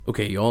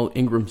Okay, y'all,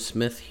 Ingram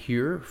Smith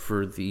here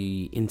for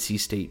the NC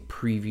State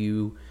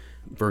preview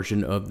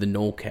version of the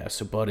Nolecast.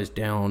 So Bud is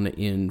down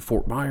in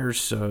Fort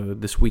Myers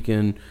this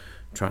weekend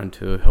trying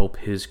to help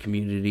his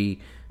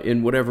community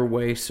in whatever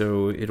way.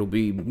 So it'll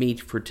be me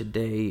for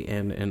today,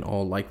 and in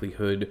all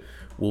likelihood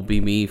will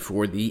be me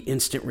for the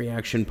Instant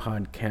Reaction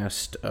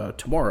podcast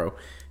tomorrow.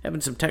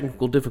 Having some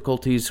technical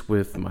difficulties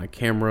with my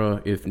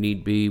camera. If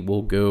need be,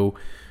 we'll go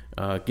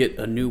get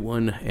a new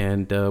one,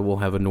 and we'll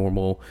have a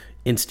normal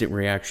instant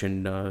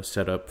reaction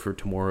set up for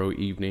tomorrow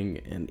evening.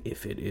 And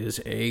if it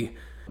is a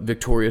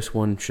victorious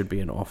one, should be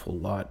an awful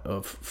lot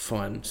of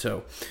fun.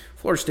 So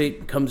Florida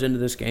State comes into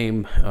this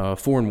game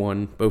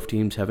 4-1. Both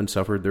teams haven't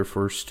suffered their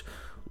first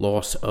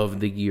loss of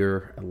the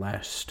year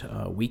last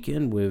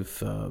weekend, with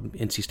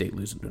NC State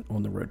losing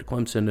on the road to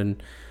Clemson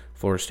and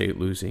Florida State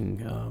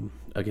losing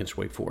against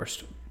Wake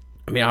Forest.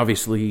 I mean,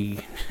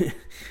 obviously,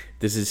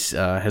 this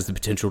has the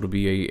potential to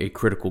be a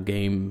critical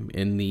game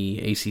in the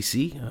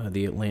ACC.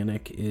 The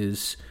Atlantic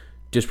is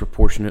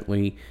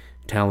disproportionately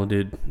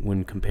talented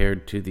when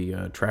compared to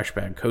the trash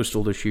bag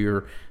Coastal this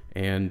year.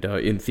 And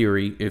in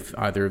theory, if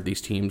either of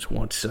these teams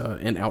wants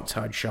an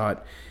outside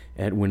shot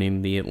at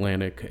winning the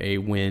Atlantic, a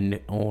win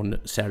on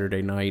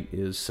Saturday night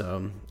is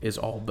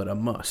all but a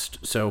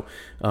must. So,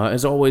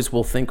 as always,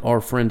 we'll thank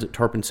our friends at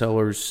Tarpon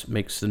Cellars,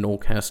 makes the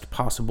Nolecast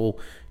possible.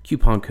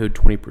 Coupon code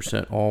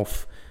 20%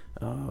 off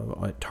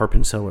at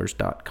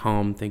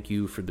tarponcellars.com. Thank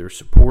you for their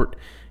support,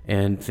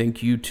 and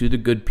thank you to the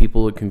good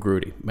people at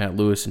Congruity. Matt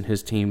Lewis and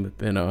his team have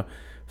been a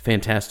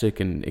fantastic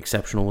and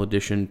exceptional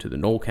addition to the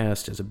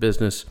Nolecast as a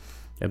business.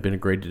 Have been a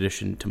great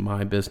addition to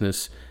my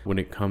business when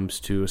it comes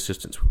to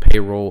assistance with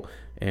payroll,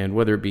 and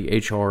whether it be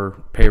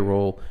HR,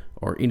 payroll,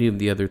 or any of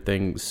the other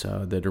things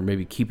that are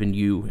maybe keeping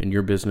you and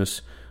your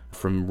business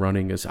from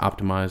running as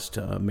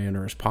optimized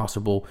manner as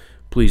possible.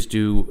 Please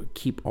do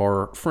keep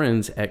our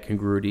friends at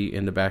Congruity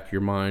in the back of your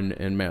mind,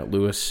 and Matt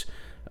Lewis,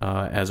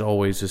 as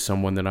always, is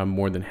someone that I'm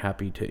more than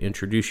happy to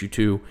introduce you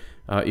to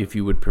if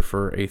you would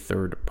prefer a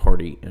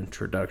third-party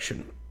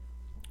introduction.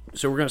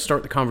 So we're going to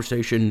start the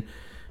conversation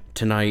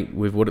tonight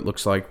with what it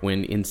looks like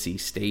when NC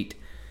State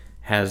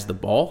has the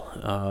ball.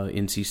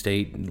 NC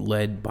State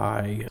led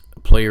by a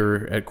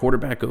player at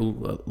quarterback,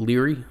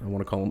 O'Leary. I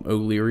want to call him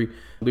O'Leary.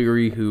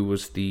 Leary, who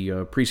was the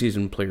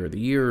preseason player of the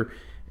year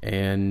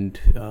and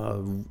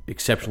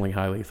exceptionally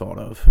highly thought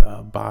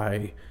of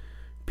by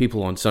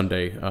people on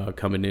Sunday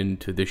coming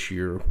into this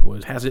year.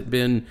 Hasn't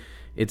been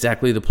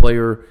exactly the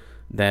player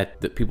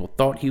that people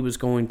thought he was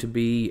going to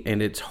be,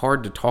 and it's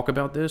hard to talk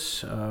about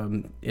this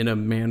in a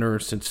manner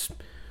since,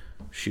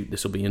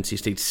 this will be NC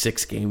State's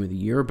sixth game of the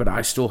year, but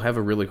I still have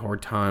a really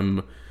hard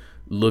time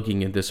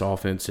looking at this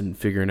offense and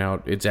figuring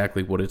out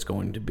exactly what it's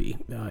going to be.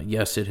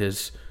 Yes,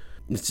 it's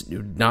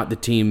not the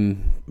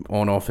team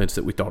on offense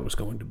that we thought it was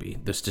going to be.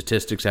 The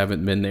statistics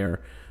haven't been there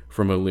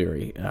from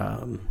O'Leary,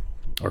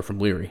 or from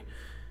Leary.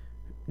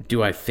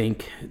 Do I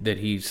think that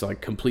he's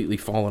like completely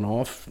fallen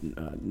off?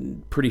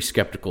 Pretty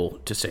skeptical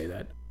to say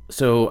that.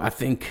 So I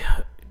think,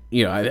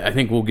 I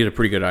think we'll get a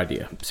pretty good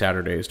idea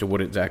Saturday as to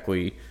what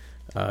exactly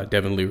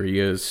Devin Leary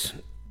is,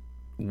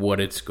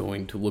 what it's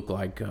going to look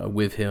like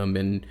with him,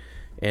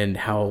 and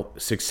how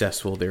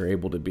successful they're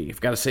able to be.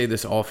 I've got to say,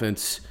 this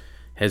offense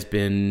has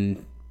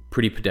been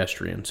pretty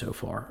pedestrian so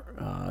far.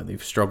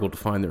 They've struggled to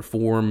find their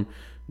form.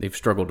 They've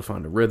struggled to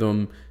find a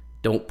rhythm.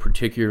 Don't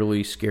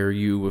particularly scare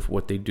you with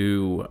what they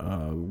do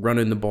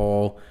running the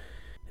ball.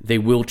 They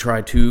will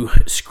try to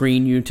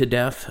screen you to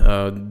death.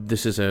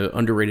 This is an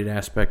underrated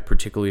aspect,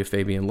 particularly of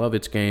Fabian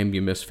Lovett's game.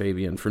 You miss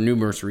Fabian for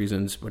numerous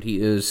reasons, but he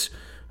is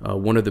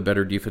one of the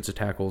better defensive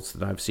tackles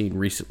that I've seen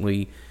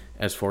recently,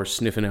 as far as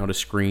sniffing out a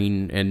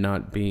screen and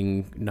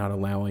not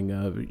allowing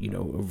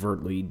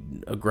overtly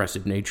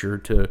aggressive nature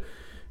to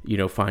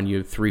find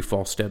you 3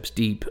 false steps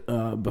deep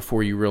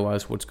before you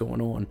realize what's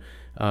going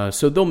on.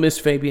 So they'll miss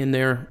Fabian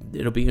there.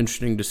 It'll be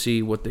interesting to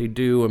see what they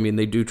do. I mean,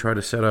 they do try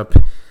to set up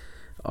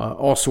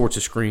all sorts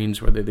of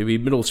screens, whether they be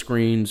middle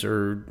screens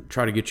or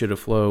try to get you to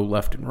flow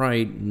left and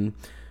right, and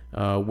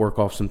work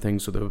off some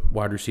things with the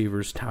wide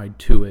receivers tied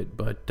to it.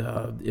 But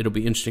it'll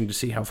be interesting to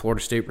see how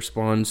Florida State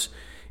responds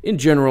in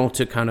general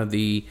to kind of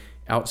the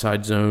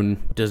outside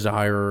zone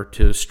desire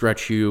to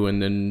stretch you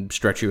and then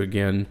stretch you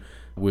again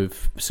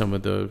with some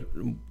of the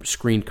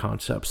screen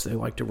concepts they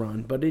like to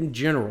run. But in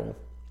general,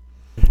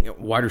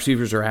 wide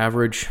receivers are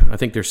average. I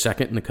think they're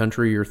second in the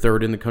country or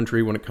third in the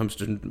country when it comes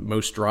to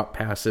most drop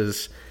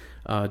passes.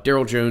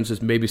 Daryl Jones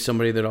is maybe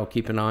somebody that I'll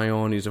keep an eye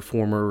on. He's a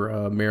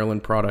former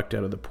Maryland product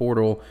out of the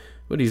portal,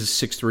 but he's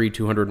 6'3",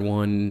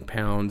 201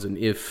 pounds. And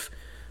if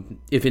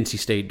NC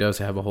State does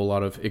have a whole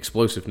lot of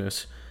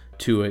explosiveness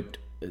to it,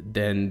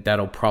 then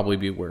that'll probably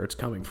be where it's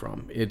coming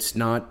from. It's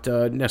not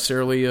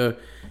necessarily a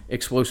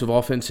explosive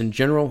offense in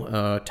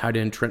general. Tight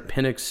end Trent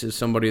Penix is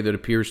somebody that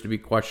appears to be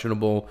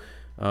questionable.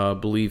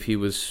 Believe he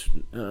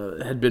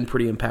had been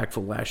pretty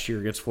impactful last year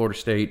against Florida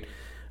State.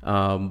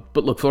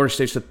 But look, Florida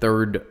State's the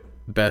third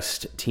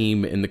best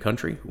team in the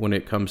country when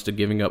it comes to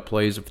giving up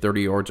plays of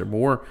 30 yards or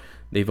more.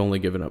 They've only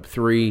given up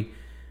 3.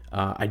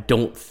 I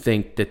don't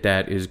think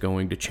that is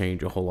going to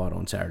change a whole lot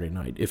on Saturday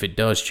night. If it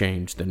does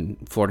change, then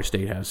Florida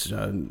State has,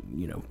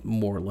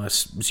 more or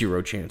less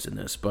zero chance in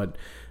this. But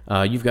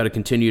you've got to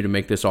continue to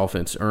make this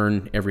offense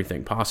earn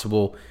everything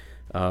possible.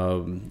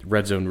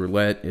 Red zone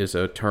roulette is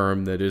a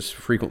term that is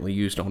frequently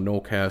used on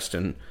Nolecast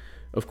and,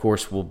 of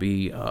course, will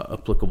be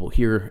applicable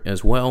here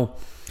as well.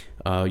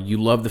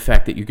 You love the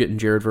fact that you're getting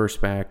Jared Verse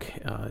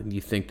back.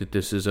 You think that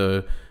this is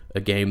a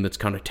game that's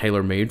kind of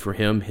tailor-made for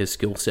him, his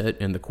skill set,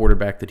 and the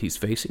quarterback that he's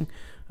facing.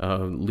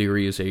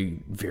 Leary is a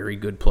very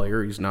good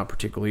player. He's not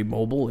particularly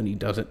mobile, and he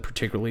doesn't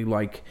particularly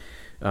like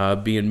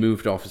being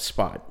moved off his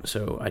spot.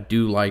 So I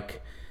do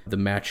like the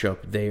matchup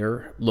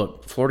there.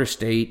 Look, Florida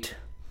State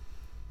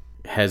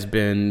has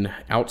been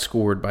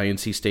outscored by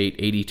NC State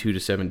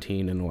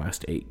 82-17 in the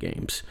last 8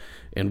 games.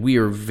 And we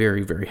are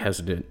very, very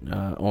hesitant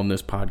on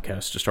this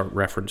podcast to start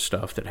reference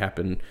stuff that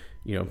happened,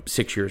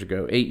 6 years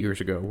ago, 8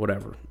 years ago,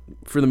 whatever.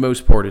 For the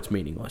most part, it's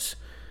meaningless.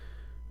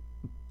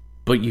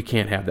 But you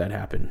can't have that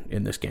happen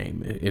in this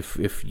game.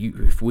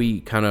 If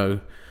we kind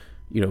of,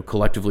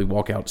 collectively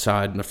walk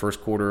outside in the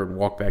first quarter and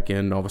walk back in,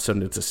 and all of a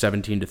sudden it's a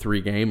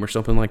 17-3 game or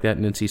something like that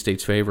in NC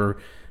State's favor,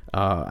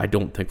 I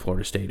don't think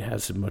Florida State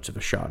has much of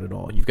a shot at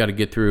all. You've got to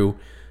get through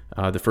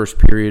the first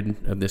period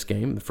of this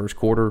game, the first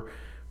quarter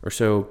or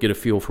so, get a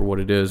feel for what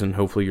it is, and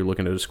hopefully you're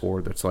looking at a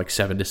score that's like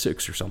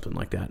 7-6 or something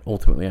like that.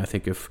 Ultimately, I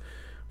think if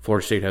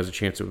Florida State has a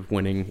chance of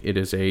winning, it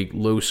is a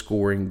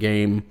low-scoring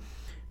game,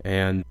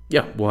 and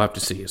yeah, we'll have to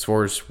see. As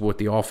far as what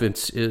the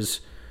offense is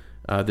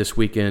this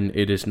weekend,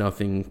 it is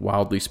nothing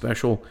wildly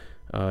special.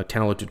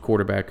 Talented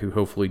quarterback who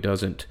hopefully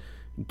doesn't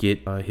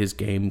get his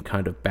game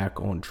kind of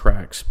back on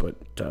tracks, but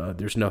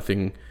there's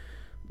nothing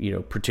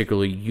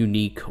particularly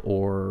unique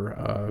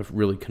or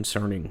really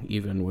concerning,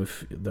 even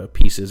with the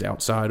pieces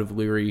outside of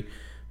Leary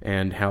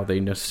and how they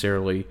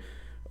necessarily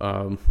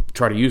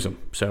try to use them.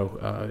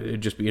 So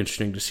it'd just be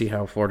interesting to see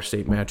how Florida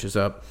State matches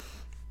up.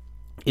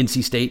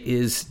 NC State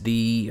is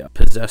the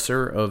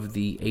possessor of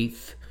the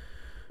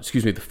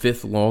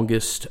fifth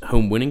longest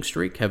home winning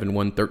streak, having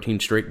won 13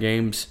 straight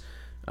games.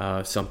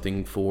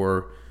 Something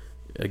for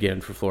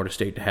Florida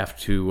State to have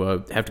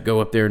to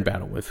go up there and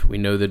battle with. We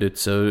know that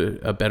it's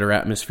a better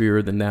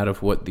atmosphere than that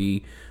of what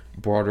the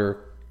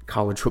broader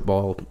college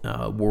football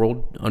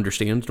world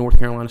understands North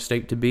Carolina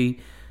State to be.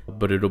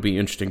 But it'll be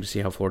interesting to see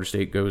how Florida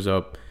State goes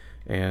up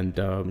and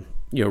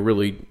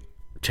really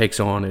takes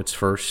on its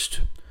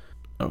first,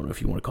 I don't know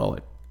if you want to call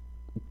it,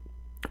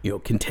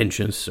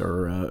 contentious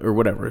or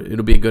whatever.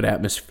 It'll be a good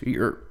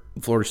atmosphere.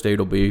 Florida State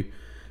will be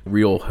a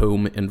real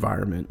home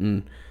environment.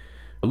 And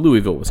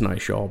Louisville was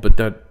nice, y'all, but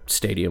that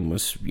stadium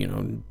was,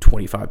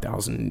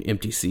 25,000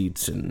 empty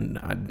seats,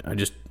 and I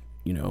just,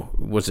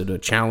 was it a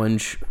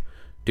challenge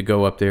to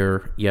go up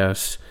there?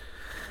 Yes,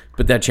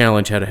 but that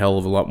challenge had a hell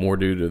of a lot more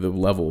due to the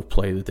level of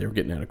play that they were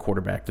getting at a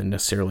quarterback than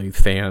necessarily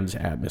fans,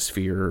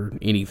 atmosphere,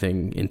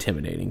 anything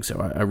intimidating.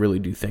 So I really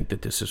do think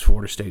that this is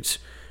Florida State's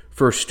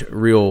first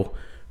real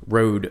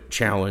road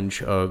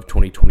challenge of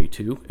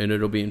 2022, and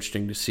it'll be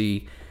interesting to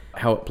see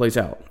how it plays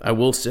out. I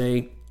will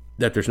say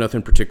that there's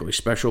nothing particularly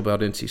special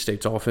about NC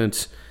State's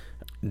offense.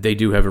 They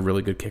do have a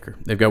really good kicker.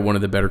 They've got one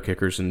of the better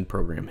kickers in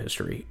program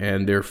history,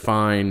 and they're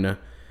fine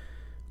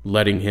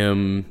letting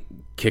him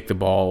kick the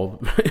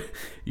ball,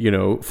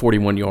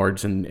 41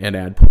 yards and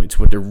add points.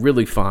 What they're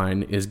really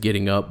fine is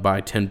getting up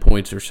by 10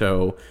 points or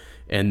so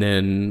and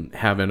then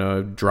having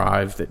a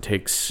drive that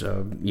takes,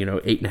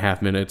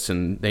 8.5 minutes,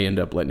 and they end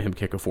up letting him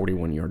kick a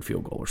 41-yard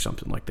field goal or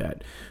something like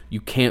that.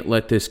 You can't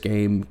let this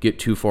game get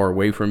too far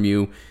away from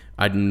you.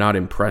 I'm not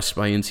impressed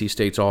by NC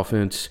State's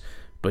offense,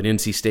 but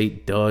NC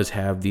State does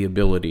have the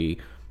ability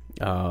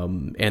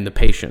and the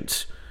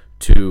patience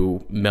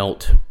to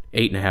melt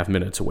 8.5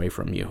 minutes away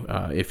from you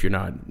if you're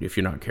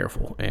not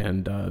careful.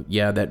 And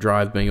that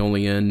drive may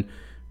only end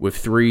with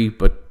 3,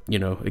 but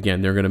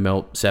again, they're going to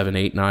melt 7,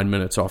 8, 9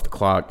 minutes off the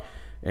clock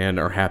and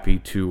are happy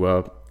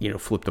to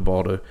flip the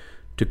ball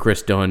to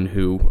Chris Dunn,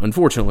 who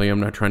unfortunately, I'm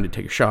not trying to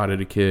take a shot at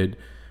a kid,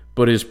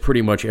 but is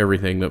pretty much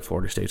everything that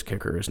Florida State's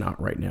kicker is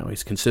not right now.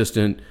 He's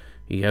consistent.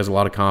 He has a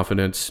lot of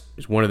confidence.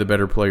 He's one of the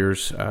better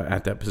players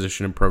at that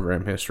position in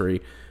program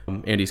history,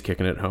 and he's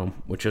kicking it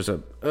home, which is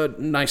a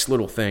nice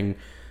little thing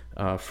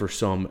for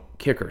some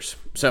kickers.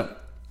 So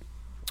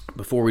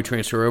before we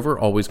transfer over,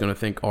 always going to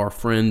thank our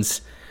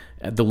friends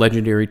at the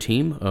legendary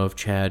team of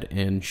Chad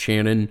and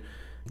Shannon.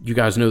 You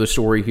guys know the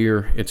story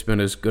here. It's been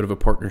as good of a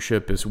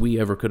partnership as we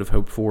ever could have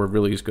hoped for,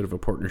 really as good of a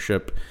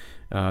partnership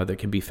that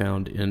can be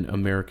found in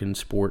American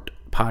sport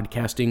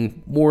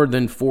podcasting. More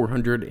than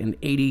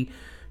 480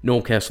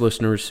 Nolecast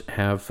listeners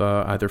have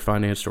either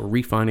financed or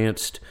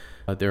refinanced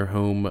their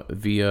home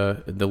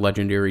via the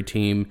legendary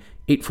team.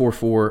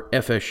 844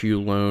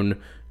 FSU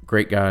loan.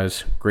 Great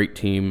guys, great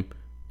team,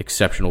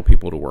 exceptional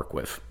people to work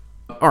with.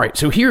 All right,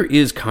 so here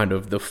is kind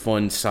of the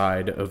fun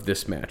side of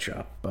this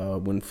matchup.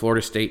 When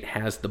Florida State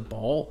has the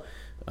ball,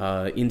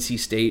 NC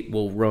State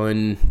will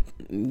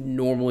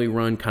normally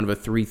run kind of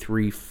a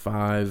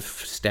 3-3-5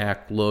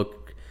 stack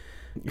look.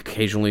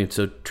 Occasionally it's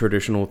a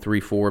traditional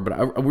 3-4, but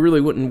I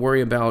really wouldn't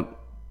worry about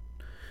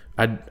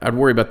I'd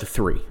worry about the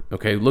 3.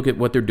 Okay, look at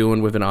what they're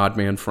doing with an odd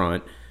man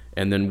front,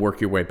 and then work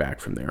your way back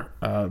from there.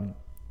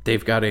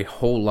 They've got a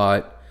whole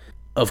lot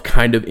of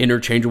kind of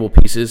interchangeable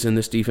pieces in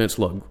this defense.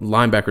 Look,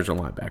 linebackers are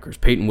linebackers.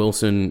 Peyton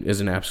Wilson is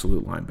an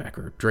absolute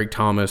linebacker. Drake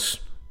Thomas,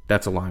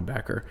 that's a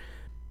linebacker.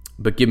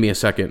 But give me a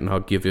second, and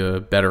I'll give you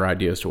a better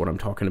idea as to what I'm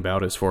talking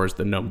about as far as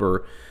the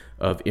number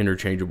of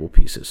interchangeable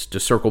pieces. To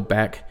circle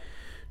back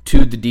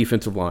to the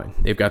defensive line,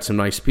 they've got some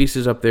nice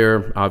pieces up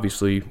there.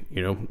 Obviously,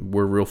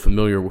 we're real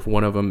familiar with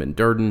one of them in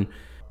Durden.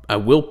 I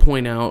will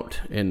point out,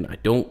 and I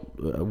don't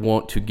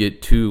want to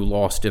get too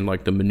lost in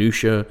like the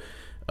minutia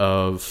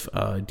of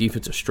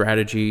defensive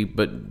strategy,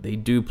 but they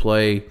do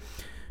play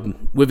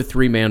with a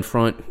 3-man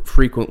front.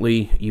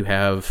 Frequently, you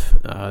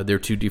have their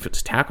 2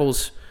 defensive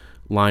tackles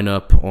line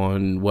up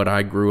on what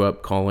I grew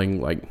up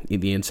calling like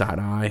the inside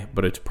eye,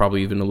 but it's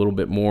probably even a little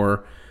bit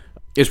more.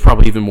 It's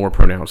probably even more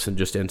pronounced than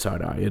just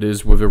inside eye. It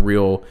is with a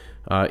real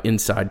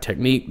inside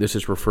technique. This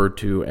is referred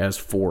to as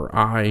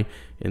 4-eye,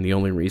 and the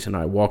only reason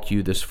I walk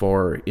you this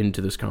far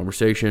into this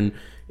conversation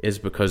is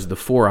because the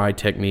 4-eye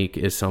technique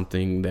is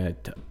something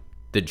that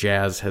the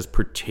Jazz has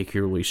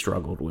particularly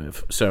struggled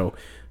with. So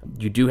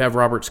you do have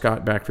Robert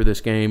Scott back for this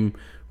game.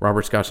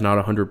 Robert Scott's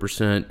not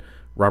 100%.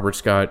 Robert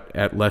Scott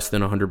at less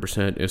than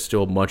 100% is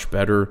still much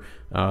better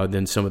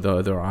than some of the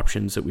other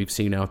options that we've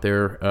seen out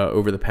there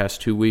over the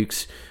past 2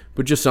 weeks.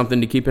 But just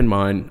something to keep in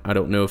mind. I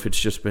don't know if it's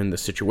just been the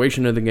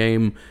situation of the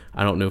game.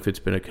 I don't know if it's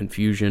been a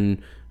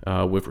confusion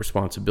with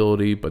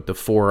responsibility. But the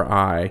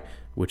 4-eye,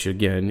 which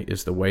again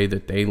is the way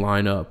that they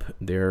line up,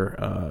 they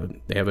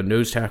have a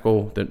nose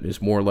tackle that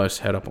is more or less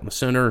head up on the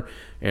center,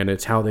 and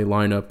it's how they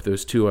line up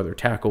those 2 other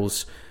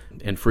tackles.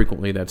 And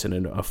frequently that's in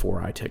a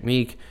 4-eye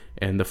technique,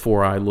 and the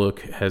 4-eye look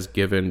has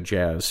given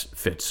Jazz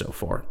fits so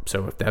far.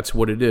 So if that's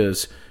what it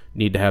is,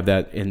 need to have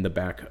that in the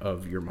back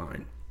of your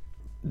mind.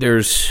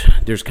 There's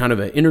kind of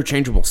an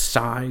interchangeable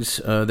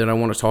size that I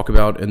want to talk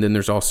about, and then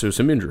there's also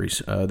some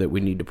injuries that we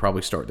need to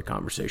probably start the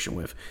conversation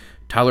with.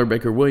 Tyler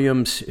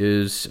Baker-Williams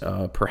is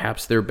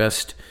perhaps their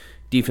best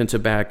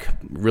defensive back,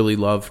 really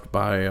loved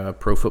by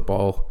Pro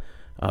Football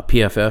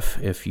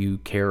PFF. If you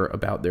care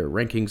about their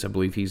rankings, I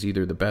believe he's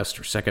either the best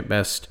or second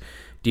best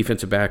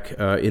defensive back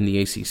in the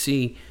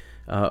ACC.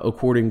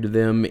 According to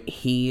them,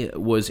 he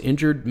was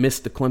injured,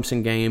 missed the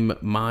Clemson game.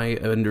 My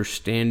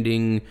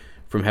understanding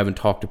from having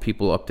talked to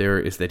people up there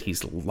is that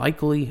he's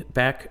likely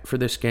back for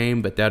this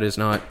game, but that is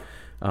not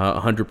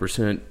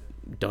 100%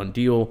 done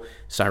deal.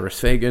 Cyrus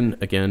Fagan,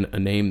 again, a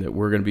name that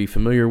we're going to be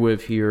familiar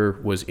with here,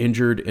 was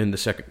injured in the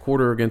second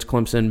quarter against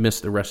Clemson,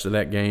 missed the rest of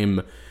that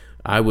game.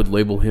 I would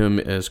label him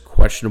as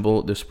questionable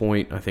at this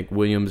point. I think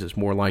Williams is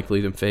more likely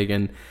than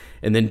Fagan.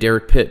 And then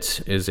Derek Pitts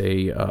is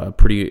a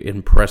pretty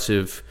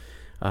impressive.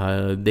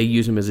 They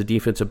use him as a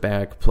defensive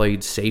back,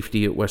 played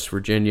safety at West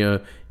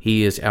Virginia.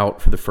 He is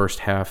out for the first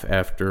half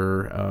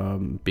after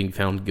being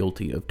found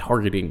guilty of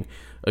targeting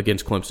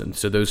against Clemson.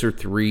 So those are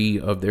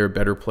 3 of their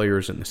better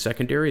players in the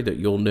secondary that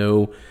you'll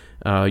know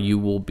you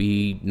will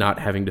be not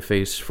having to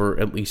face for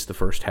at least the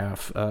first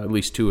half. At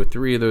least 2 or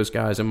 3 of those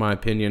guys, in my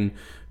opinion.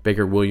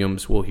 Baker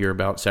Williams we'll hear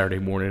about Saturday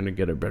morning and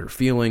get a better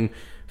feeling.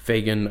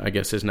 Fagan, I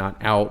guess, is not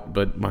out,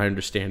 but my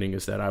understanding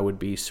is that I would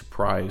be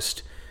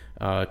surprised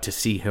to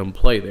see him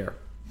play there.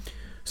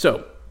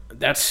 So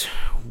that's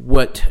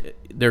what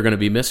they're going to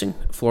be missing.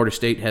 Florida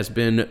State has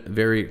been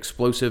very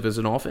explosive as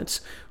an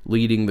offense,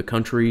 leading the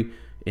country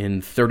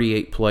in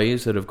 38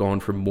 plays that have gone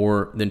for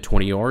more than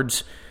 20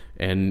 yards.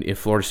 And if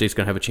Florida State's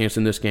going to have a chance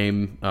in this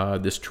game,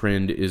 this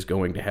trend is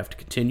going to have to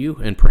continue,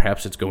 and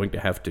perhaps it's going to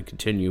have to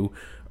continue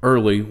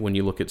early when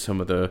you look at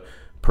some of the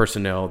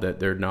personnel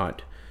that they're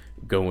not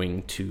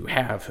going to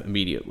have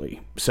immediately.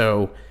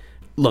 So,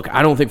 look,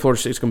 I don't think Florida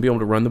State's going to be able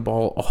to run the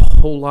ball a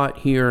whole lot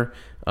here.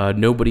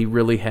 Nobody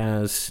really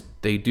has.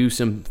 They do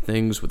some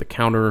things with a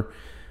counter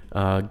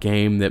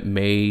game that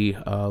may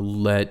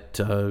let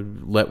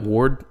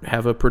Ward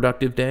have a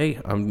productive day.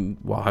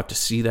 I'll have to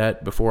see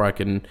that before I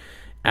can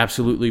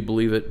absolutely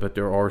believe it, but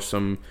there are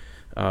some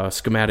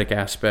schematic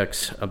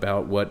aspects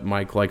about what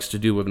Mike likes to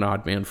do with an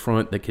odd man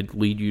front that could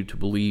lead you to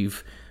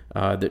believe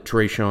that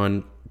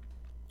Trayshawn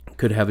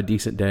could have a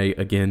decent day.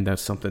 Again,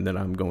 that's something that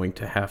I'm going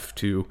to have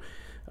to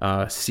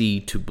see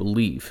to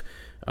believe.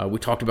 We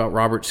talked about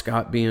Robert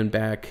Scott being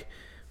back,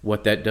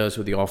 what that does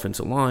with the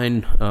offensive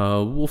line.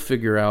 We'll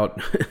figure out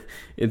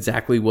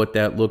exactly what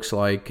that looks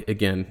like.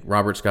 Again,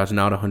 Robert Scott's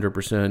not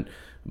 100%,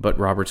 but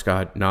Robert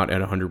Scott not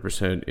at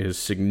 100% is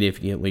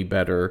significantly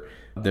better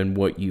than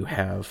what you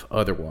have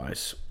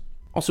otherwise.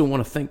 Also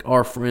want to thank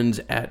our friends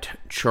at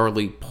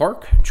Charlie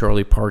Park.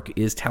 Charlie Park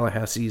is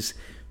Tallahassee's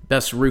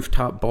best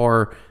rooftop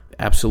bar.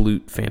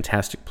 Absolute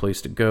fantastic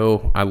place to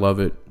go. I love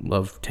it.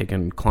 Love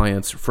taking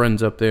clients or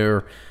friends up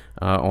there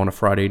on a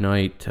Friday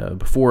night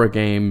before a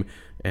game,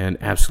 and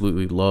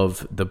absolutely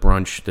love the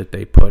brunch that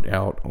they put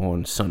out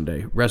on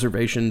Sunday.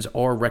 Reservations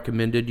are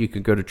recommended. You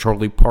can go to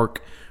Charlie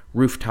Park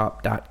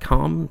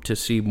rooftop.com to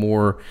see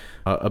more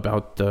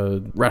about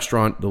the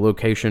restaurant, the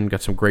location.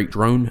 Got some great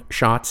drone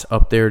shots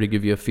up there to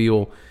give you a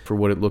feel for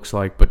what it looks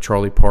like. But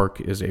Charlie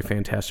Park is a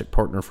fantastic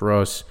partner for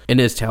us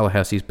and is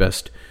Tallahassee's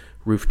best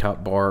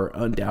rooftop bar,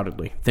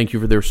 undoubtedly. Thank you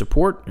for their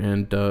support,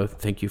 and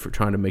thank you for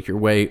trying to make your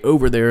way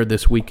over there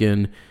this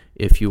weekend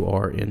if you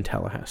are in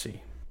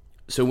Tallahassee.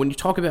 So when you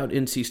talk about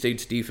NC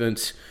State's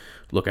defense,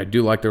 look, I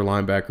do like their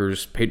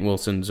linebackers. Peyton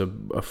Wilson's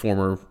a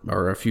former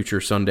or a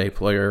future Sunday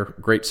player,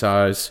 great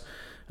size.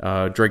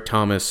 Drake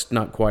Thomas,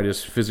 not quite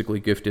as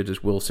physically gifted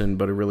as Wilson,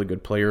 but a really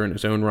good player in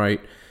his own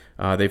right.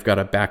 They've got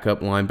a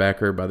backup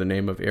linebacker by the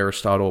name of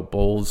Aristotle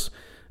Bowles.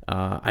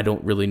 I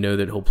don't really know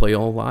that he'll play a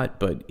whole lot,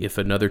 but if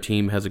another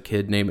team has a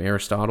kid named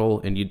Aristotle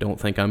and you don't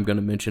think I'm going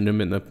to mention him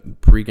in the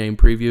pregame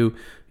preview,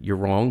 you're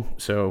wrong.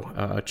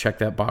 So check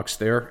that box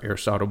there,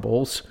 Aristotle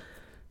Bowles,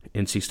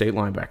 NC State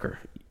linebacker.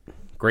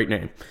 Great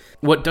name.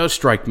 What does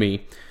strike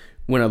me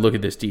when I look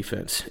at this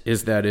defense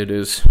is that it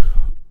is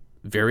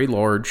very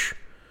large,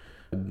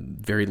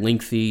 very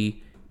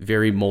lengthy,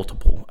 very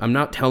multiple. I'm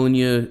not telling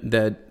you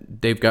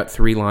that they've got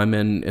 3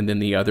 linemen and then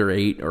the other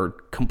 8 are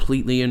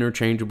completely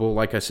interchangeable.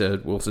 Like I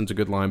said, Wilson's a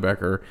good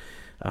linebacker.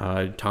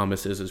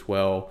 Thomas is as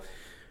well.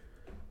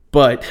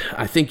 But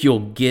I think you'll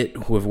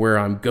get with where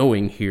I'm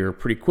going here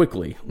pretty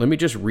quickly. Let me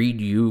just read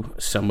you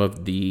some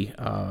of the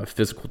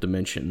physical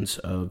dimensions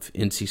of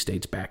NC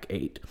State's back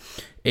 8.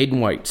 Aiden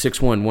White,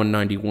 6'1",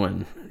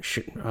 191.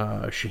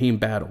 Shaheem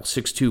Battle,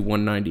 6'2",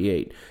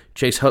 198.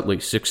 Chase Hutley,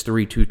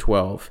 6'3",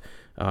 212.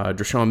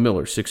 Deshaun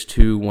Miller,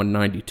 6'2",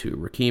 192.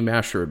 Rakeem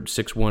Ashford,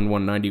 6'1",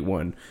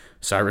 191.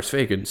 Cyrus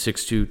Fagan,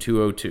 6'2",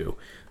 202.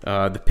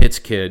 The Pitts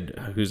kid,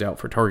 who's out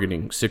for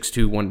targeting,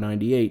 6'2",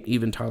 198.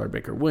 Even Tyler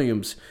Baker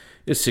Williams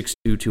is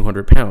 6'2",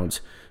 200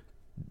 pounds.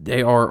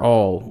 They are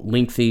all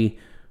lengthy,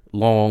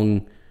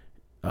 long.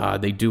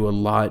 They do a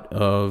lot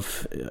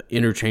of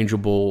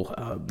interchangeable.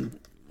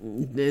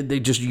 They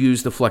just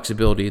use the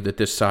flexibility that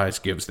this size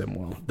gives them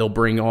well. They'll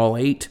bring all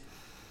 8.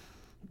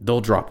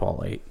 They'll drop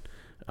all 8.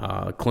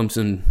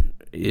 Clemson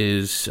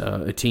is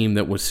a team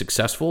that was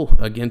successful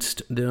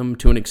against them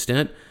to an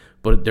extent,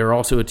 but they're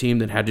also a team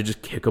that had to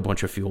just kick a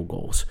bunch of field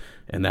goals.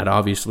 And that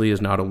obviously is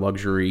not a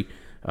luxury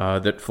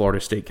that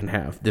Florida State can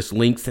have. This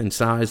length and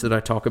size that I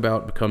talk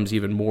about becomes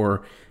even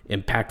more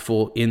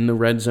impactful in the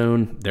red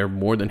zone. They're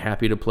more than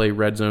happy to play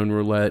red zone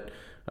roulette,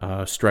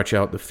 stretch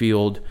out the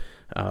field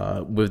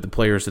with the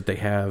players that they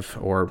have,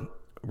 or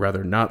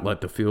rather not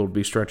let the field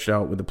be stretched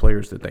out with the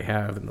players that they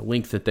have, and the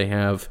length that they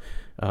have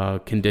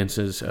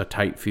condenses a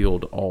tight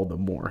field all the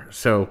more.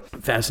 So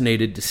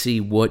fascinated to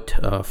see what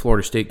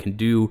Florida State can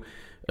do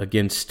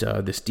against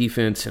this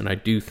defense, and I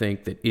do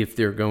think that if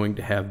they're going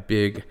to have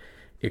big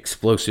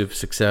explosive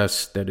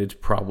success, that it's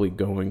probably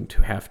going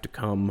to have to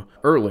come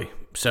early.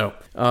 So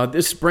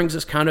this brings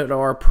us kind of to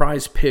our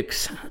prize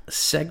picks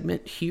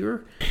segment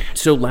here.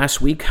 So last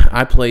week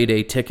I played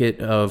a ticket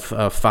of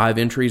 5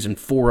 entries, and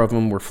 4 of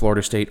them were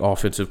Florida State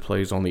offensive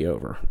plays on the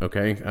over.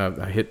 Okay,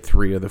 I hit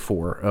 3 of the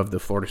 4 of the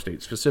Florida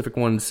State specific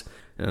ones.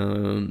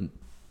 I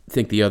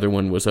think the other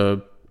one was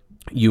a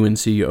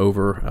UNC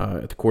over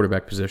at the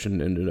quarterback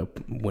position. Ended up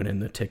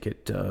winning the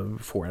ticket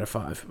 4 out of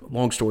 5.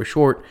 Long story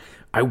short,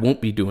 I won't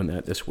be doing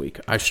that this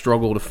week. I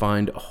struggle to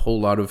find a whole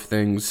lot of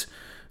things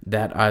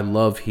that I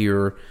love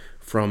here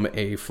from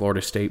a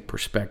Florida State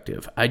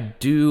perspective. I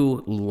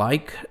do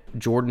like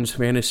Jordan's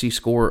fantasy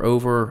score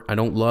over. I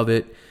don't love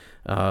it,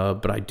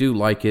 but I do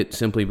like it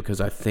simply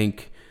because I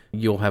think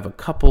you'll have a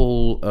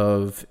couple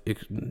of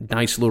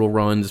nice little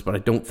runs, but I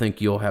don't think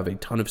you'll have a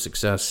ton of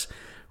success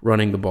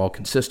running the ball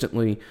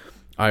consistently.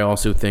 I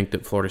also think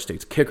that Florida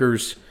State's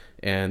kickers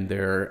and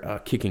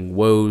their kicking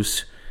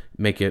woes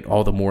make it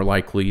all the more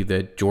likely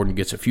that Jordan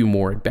gets a few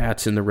more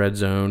at-bats in the red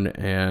zone,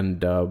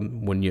 and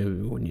when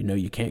you know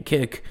you can't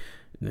kick,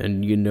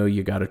 then you know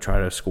you got to try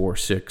to score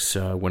 6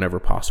 whenever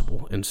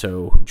possible. And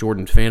so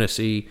Jordan's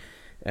fantasy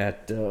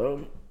at,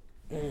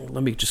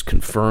 let me just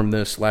confirm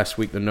this. Last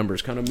week the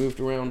numbers kind of moved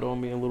around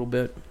on me a little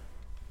bit.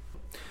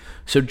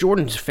 So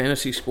Jordan's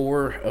fantasy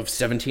score of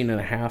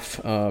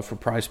 17.5 for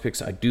prize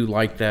picks, I do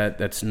like that.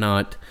 That's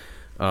not,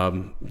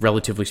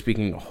 relatively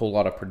speaking, a whole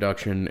lot of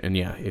production. And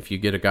yeah, if you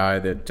get a guy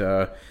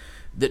that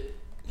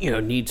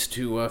needs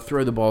to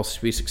throw the balls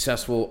to be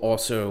successful,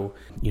 also,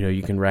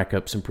 you can rack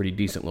up some pretty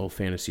decent little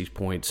fantasy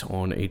points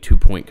on a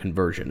 2-point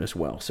conversion as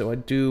well. So I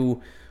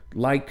do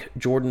like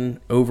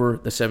Jordan over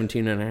the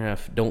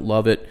 17.5. Don't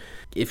love it.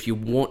 If you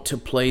want to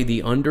play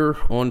the under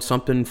on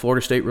something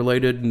Florida State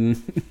related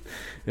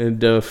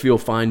and feel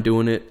fine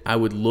doing it, I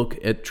would look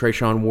at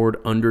Treshaun Ward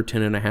under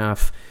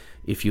 10.5.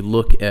 If you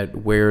look at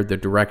where the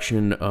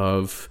direction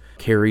of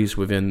carries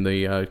within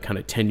the kind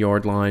of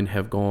 10-yard line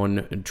have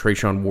gone,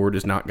 Treshaun Ward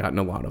has not gotten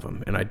a lot of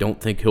them, and I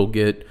don't think he'll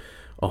get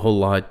a whole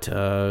lot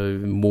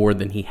more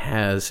than he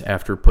has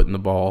after putting the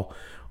ball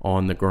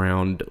on the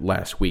ground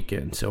last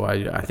weekend. So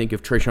I think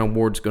if Treshaun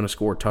Ward's going to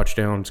score a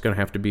touchdown, it's going to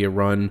have to be a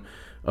run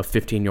of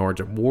 15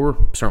 yards or more.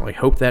 Certainly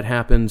hope that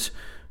happens,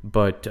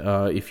 But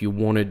if you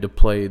wanted to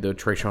play the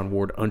Trayshawn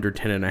Ward under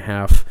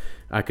 10.5,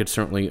 I could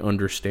certainly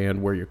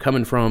understand where you're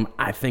coming from.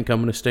 I think I'm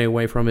going to stay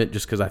away from it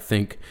just because I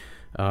think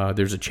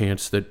there's a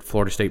chance that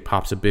Florida State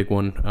pops a big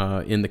one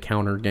in the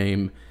counter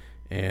game.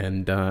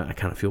 And I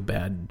kind of feel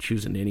bad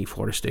choosing any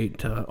Florida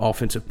State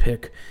offensive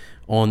pick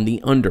on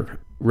the under.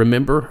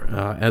 Remember,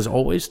 as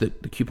always,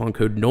 that the coupon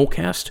code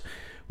NOLECAST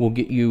will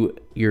get you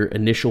your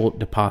initial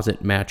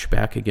deposit match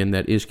back. Again,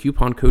 that is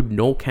coupon code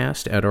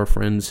NOLECAST at our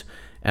friends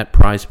at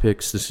Prize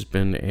Picks. This has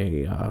been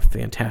a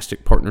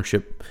fantastic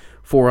partnership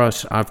for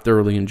us. I've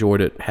thoroughly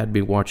enjoyed it. Had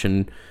been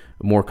watching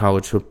more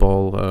college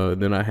football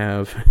than I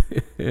have,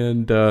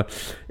 and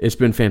it's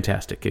been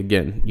fantastic.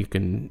 Again, you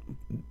can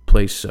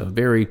place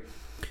very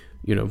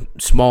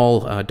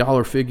small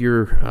dollar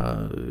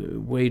figure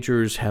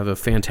wagers, have a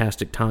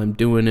fantastic time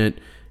doing it,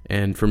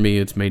 and for me,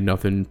 it's made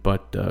nothing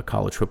but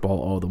college football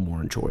all the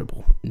more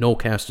enjoyable.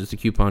 NOLECAST is the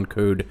coupon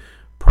code.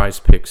 Prize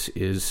Picks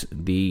is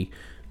the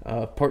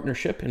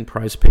partnership, and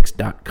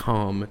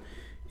prizepicks.com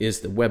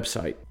is the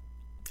website.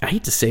 I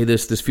hate to say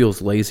this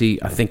feels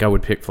lazy. I think I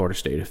would pick Florida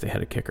State if they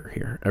had a kicker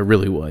here. I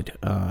really would.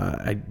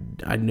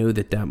 I know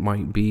that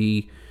might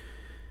be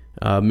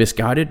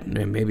misguided,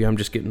 and maybe I'm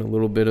just getting a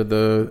little bit of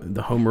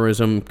the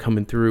homerism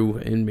coming through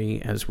in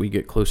me as we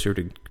get closer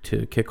to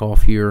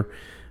kickoff here.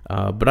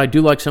 But I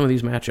do like some of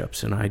these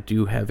matchups, and I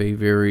do have a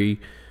very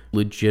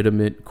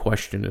legitimate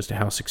question as to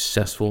how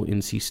successful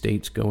NC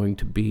State's going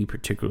to be,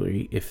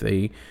 particularly if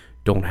they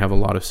don't have a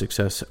lot of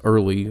success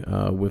early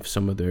with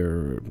some of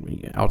their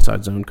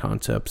outside zone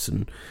concepts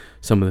and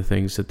some of the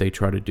things that they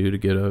try to do to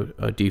get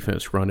a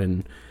defense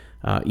running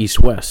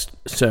east-west.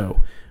 So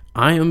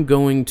I am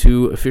going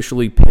to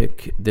officially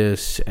pick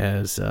this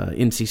as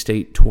NC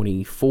State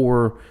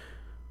 24,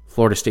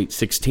 Florida State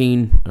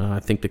 16. I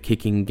think the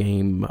kicking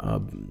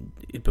game,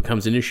 it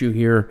becomes an issue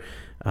here.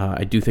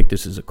 I do think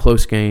this is a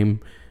close game,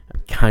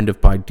 kind of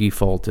by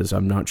default, as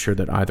I'm not sure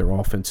that either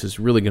offense is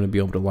really going to be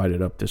able to light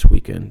it up this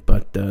weekend.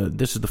 But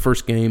this is the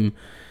first game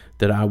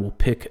that I will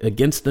pick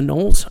against the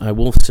Noles. I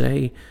will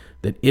say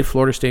that if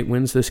Florida State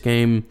wins this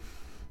game,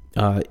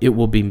 it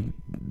will be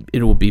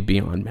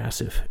beyond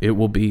massive. It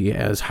will be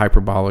as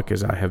hyperbolic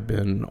as I have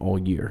been all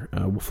year.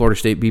 Will Florida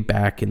State be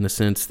back in the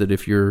sense that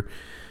if you're,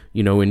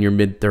 in your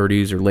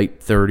mid-30s or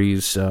late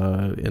 30s,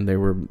 and they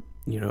were,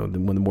 one of the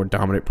more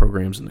dominant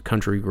programs in the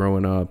country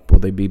growing up, will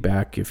they be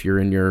back if you're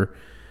in your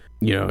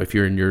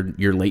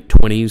your late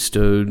 20s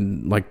to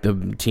like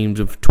the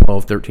teams of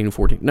 12, 13,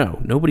 14? No,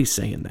 nobody's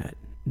saying that.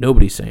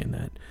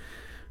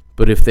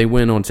 But if they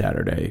win on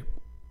Saturday,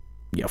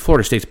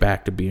 Florida State's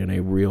back to being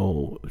a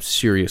real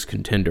serious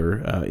contender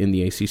in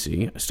the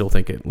ACC. I still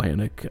think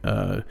Atlantic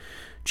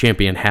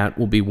champion hat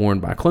will be worn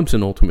by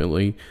Clemson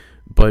ultimately,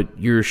 but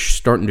you're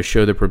starting to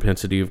show the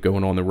propensity of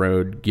going on the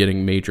road,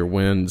 getting major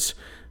wins.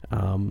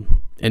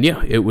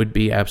 It would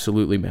be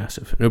absolutely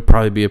massive. It would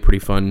probably be a pretty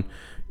fun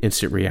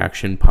instant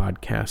reaction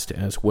podcast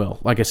as well.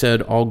 Like I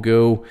said, I'll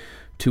go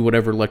to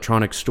whatever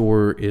electronic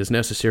store is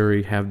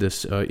necessary, have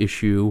this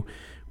issue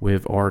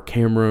with our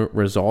camera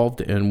resolved,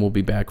 and we'll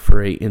be back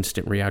for a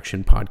instant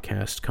reaction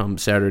podcast come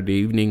Saturday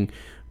evening.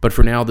 But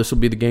for now, this will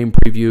be the game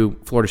preview.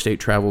 Florida State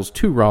travels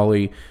to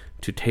Raleigh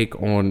to take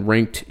on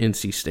ranked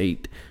NC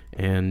State,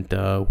 and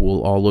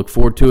we'll all look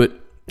forward to it.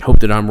 Hope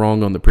that I'm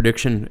wrong on the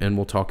prediction, and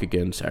we'll talk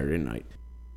again Saturday night.